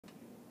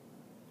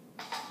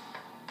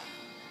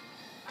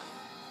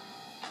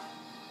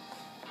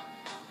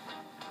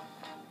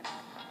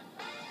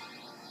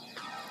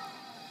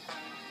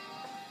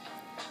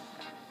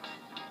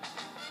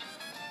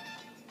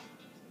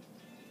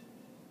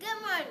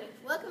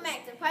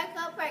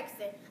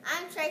Ferguson.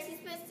 I'm Tracy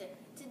Spencer.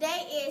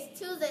 Today is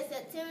Tuesday,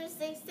 September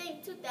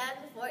 16,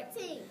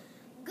 2014.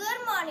 Good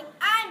morning.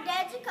 I'm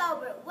Dad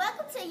Jacober.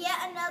 Welcome to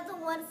yet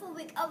another wonderful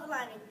week of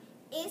learning.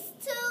 It's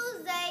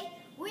Tuesday.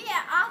 We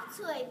are off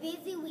to a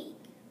busy week.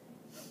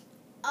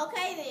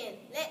 Okay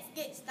then, let's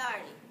get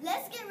started.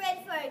 Let's get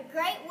ready for a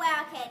great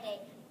Wildcat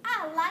Day.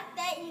 I like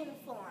that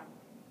uniform.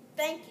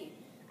 Thank you.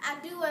 I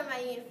do wear my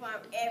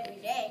uniform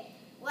every day.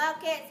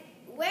 Wildcats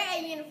wear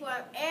a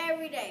uniform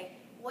every day.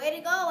 Way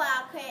to go,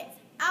 Wildcats.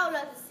 I would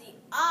love to see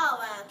all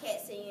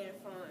Wildcats in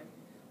uniform.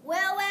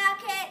 Well,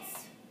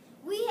 Wildcats,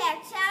 we have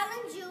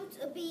challenged you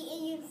to be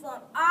in uniform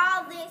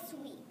all this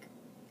week.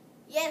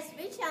 Yes,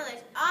 we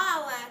challenge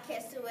all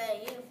Wildcats to wear a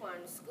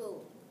uniform to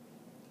school.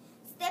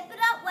 Step it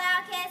up,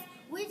 Wildcats.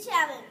 We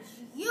challenge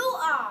you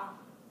all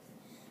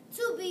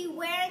to be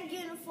wearing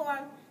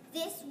uniform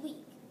this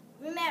week.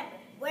 Remember,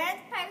 wearing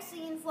the Perk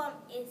uniform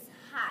is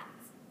hot.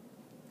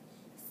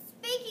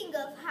 Speaking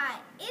of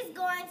hot, it's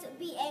going to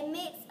be a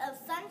mix of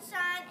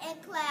sunshine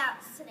and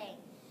clouds today.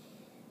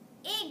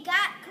 It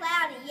got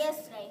cloudy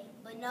yesterday,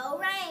 but no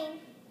rain.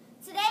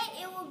 Today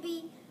it will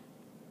be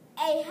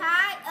a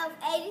high of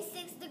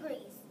 86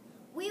 degrees.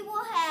 We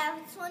will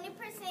have 20%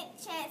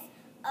 chance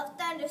of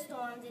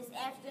thunderstorms this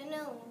afternoon.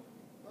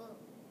 I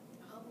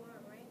hope it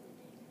won't rain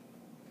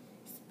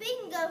today.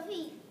 Speaking of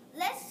heat,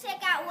 let's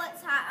check out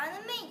what's hot on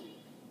the menu.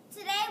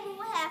 Today we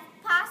will have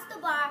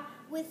pasta bar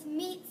with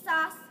meat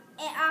sauce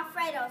and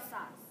Alfredo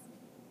sauce,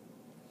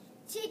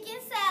 chicken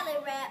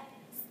salad wrap,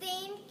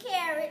 steamed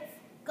carrots,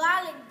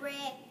 garlic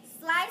bread,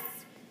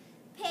 sliced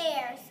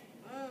pears.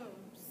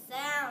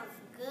 Sounds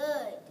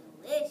good,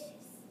 delicious.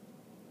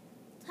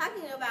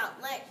 Talking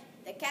about lunch,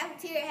 the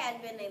cafeteria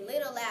has been a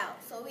little loud,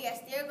 so we are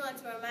still going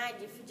to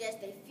remind you for just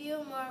a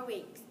few more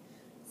weeks.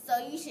 So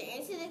you should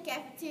enter the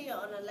cafeteria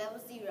on a level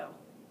 0.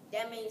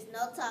 That means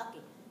no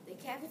talking. The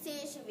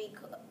cafeteria should be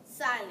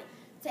silent.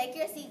 Take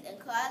your seats and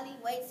quietly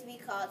wait to be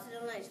called to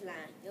the lunch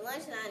line. The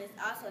lunch line is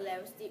also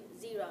level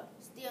 0.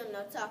 Still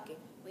no talking.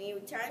 When you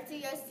return to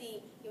your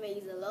seat, you may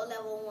use a low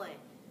level 1.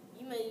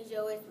 You may use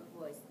your whisper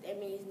voice. That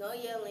means no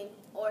yelling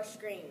or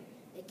screaming.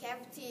 The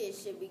cafeteria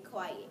should be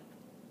quiet.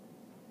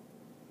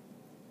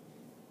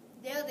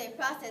 There is a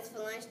process for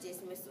lunch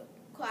dismissal.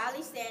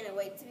 Quietly stand and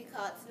wait to be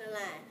called to the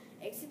line.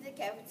 Exit the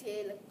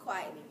cafeteria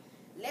quietly.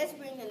 Let's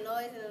bring the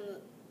noise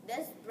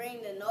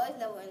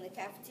level in the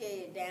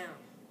cafeteria down.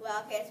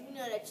 Wildcats, we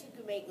know that you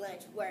can make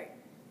lunch work.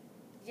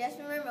 Just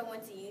remember when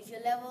to use your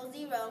level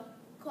 0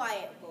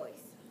 quiet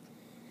voice.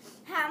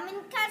 How many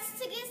concert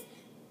tickets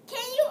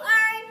can you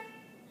earn?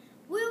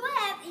 We will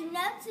have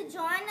enough to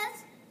join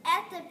us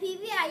at the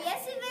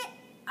PBIS event.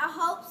 I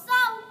hope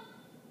so.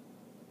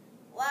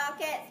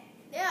 Wildcats,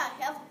 there are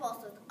helpful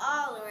posters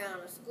all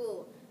around the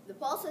school. The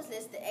posters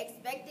list the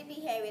expected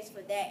behaviors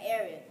for that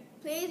area.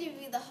 Please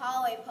review the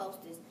hallway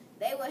posters.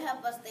 They will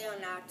help us stay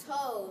on our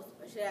toes,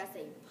 or should I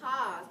say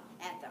paws.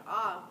 After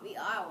all, we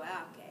are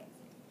Wildcats.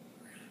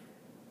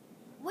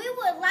 We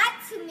would like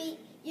to meet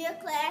your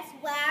class,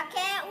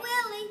 Wildcat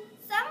Willie.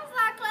 Some of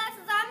our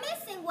classes are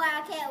missing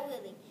Wildcat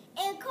Willie.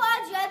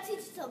 Encourage your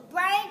teacher to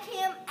bring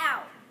him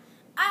out.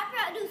 Our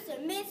producer,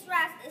 Miss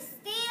Ross, is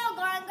still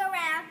going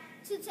around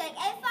to take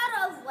a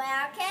photo of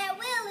Wildcat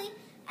Willie.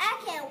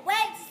 I can't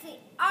wait to see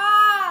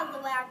all the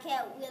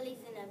Wildcat Willies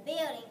in the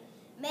building.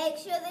 Make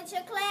sure that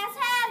your class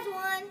has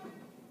one.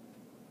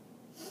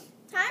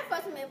 Time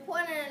for some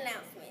important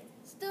announcements.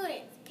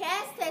 Students,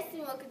 CAS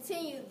testing will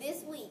continue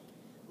this week.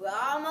 We're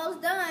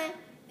almost done.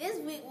 This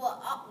week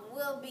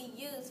will be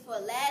used for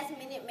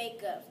last-minute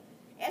makeups.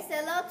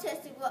 SLO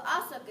testing will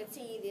also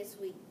continue this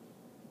week.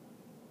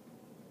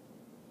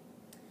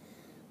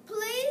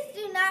 Please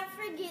do not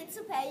forget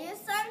to pay your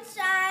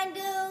sunshine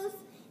dues.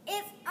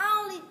 It's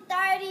only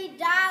 $30.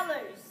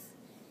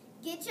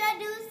 Get your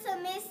dues to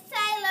Miss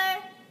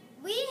Taylor.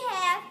 We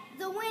have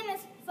the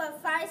winners for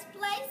first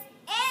place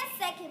and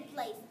second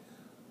place.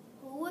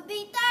 Who would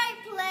be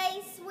third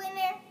place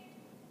winner?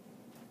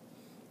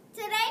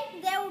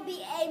 Today there will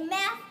be a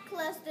math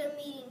cluster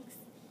meetings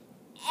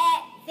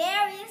at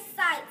various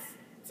sites.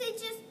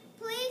 Teachers,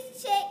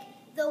 please check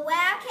the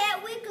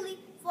Wildcat Weekly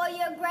for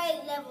your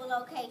grade level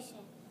location.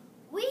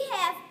 We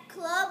have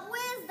Club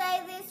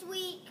Wednesday this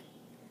week.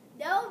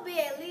 There will be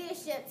a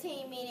leadership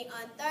team meeting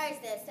on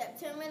Thursday,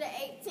 September the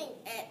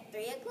 18th at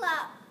 3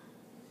 o'clock.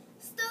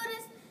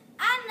 Students,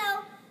 I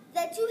know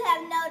that you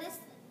have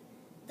noticed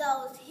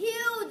those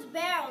huge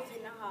barrels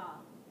in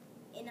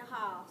the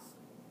halls.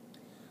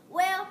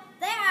 Well,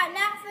 they are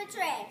not for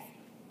trash.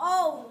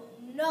 Oh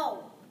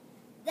no.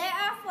 They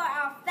are for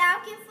our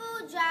Falcon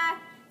Food Drive,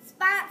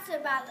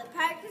 sponsored by the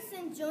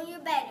Perkison Junior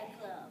Bader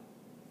Club.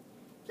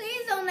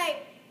 Please donate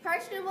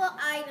purchasable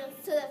items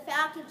to the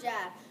Falcon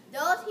Drive.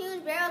 Those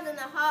huge barrels in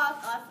the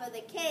halls are for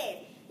the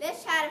cans.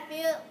 Let's try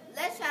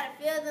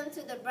to fill them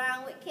to the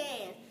brown with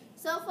cans.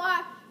 So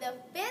far, the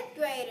 5th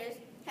graders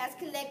has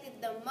collected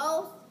the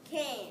most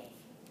cans.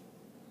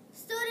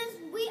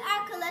 Students, we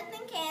are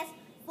collecting cans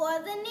for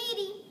the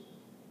needy.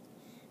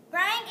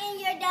 Bring in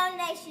your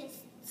donations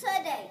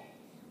today.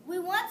 We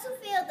want to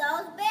fill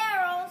those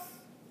barrels.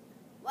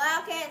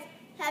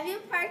 Have you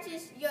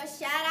purchased your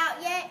shout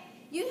out yet?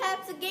 You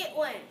have to get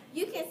one.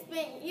 You can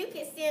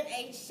send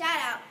a shout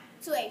out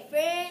to a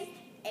friend,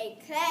 a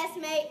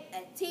classmate,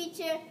 a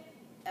teacher,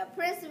 a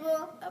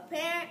principal, a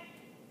parent,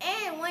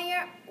 and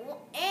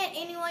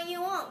anyone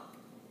you want.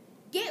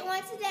 Get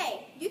one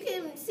today. You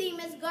can see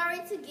Miss Gory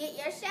to get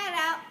your shout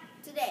out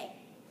today.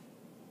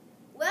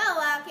 Well,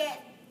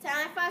 Wildcats,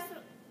 time for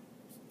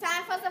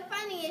some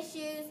funny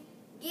issues.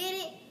 Get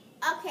it?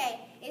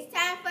 Okay, it's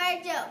time for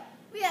a joke.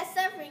 We are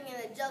suffering in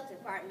the joke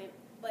department,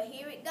 but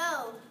here it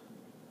goes.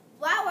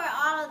 Why were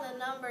all of the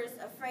numbers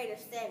afraid of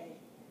 7?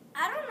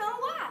 I don't know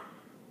why.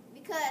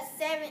 Because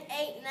 7,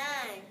 8, 9.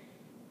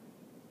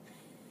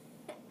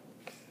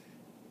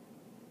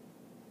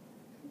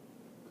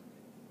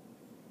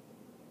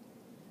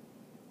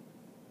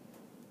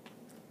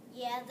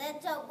 Yeah,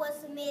 that joke was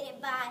submitted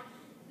by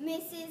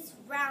Mrs.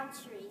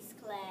 Roundtree's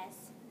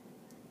class.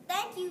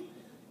 Thank you,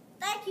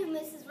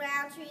 Mrs.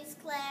 Roundtree's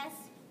class.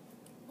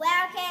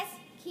 Wildcats,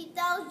 keep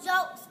those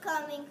jokes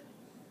coming.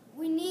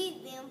 We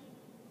need them.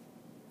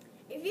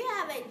 If you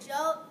have a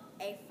joke,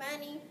 a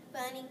funny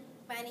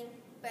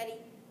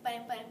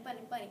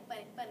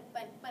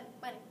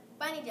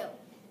joke,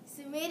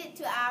 submit it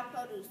to our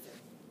producer,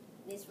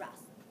 Miss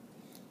Ross.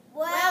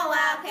 Well,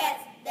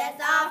 Wildcats,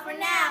 that's all for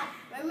now.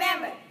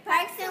 Remember,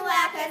 Perks and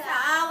Wildcats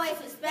are always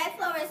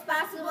respectful,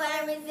 responsible,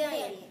 and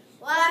resilient.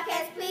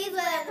 Wildcats, please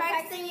wear the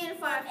Perks in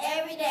uniform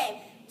every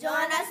day.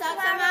 Join us on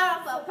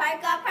tomorrow for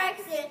Perk Up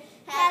Show.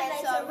 Have a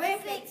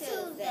terrific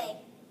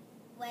Tuesday.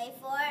 Wait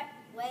for it.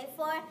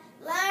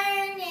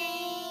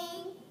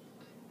 Learning.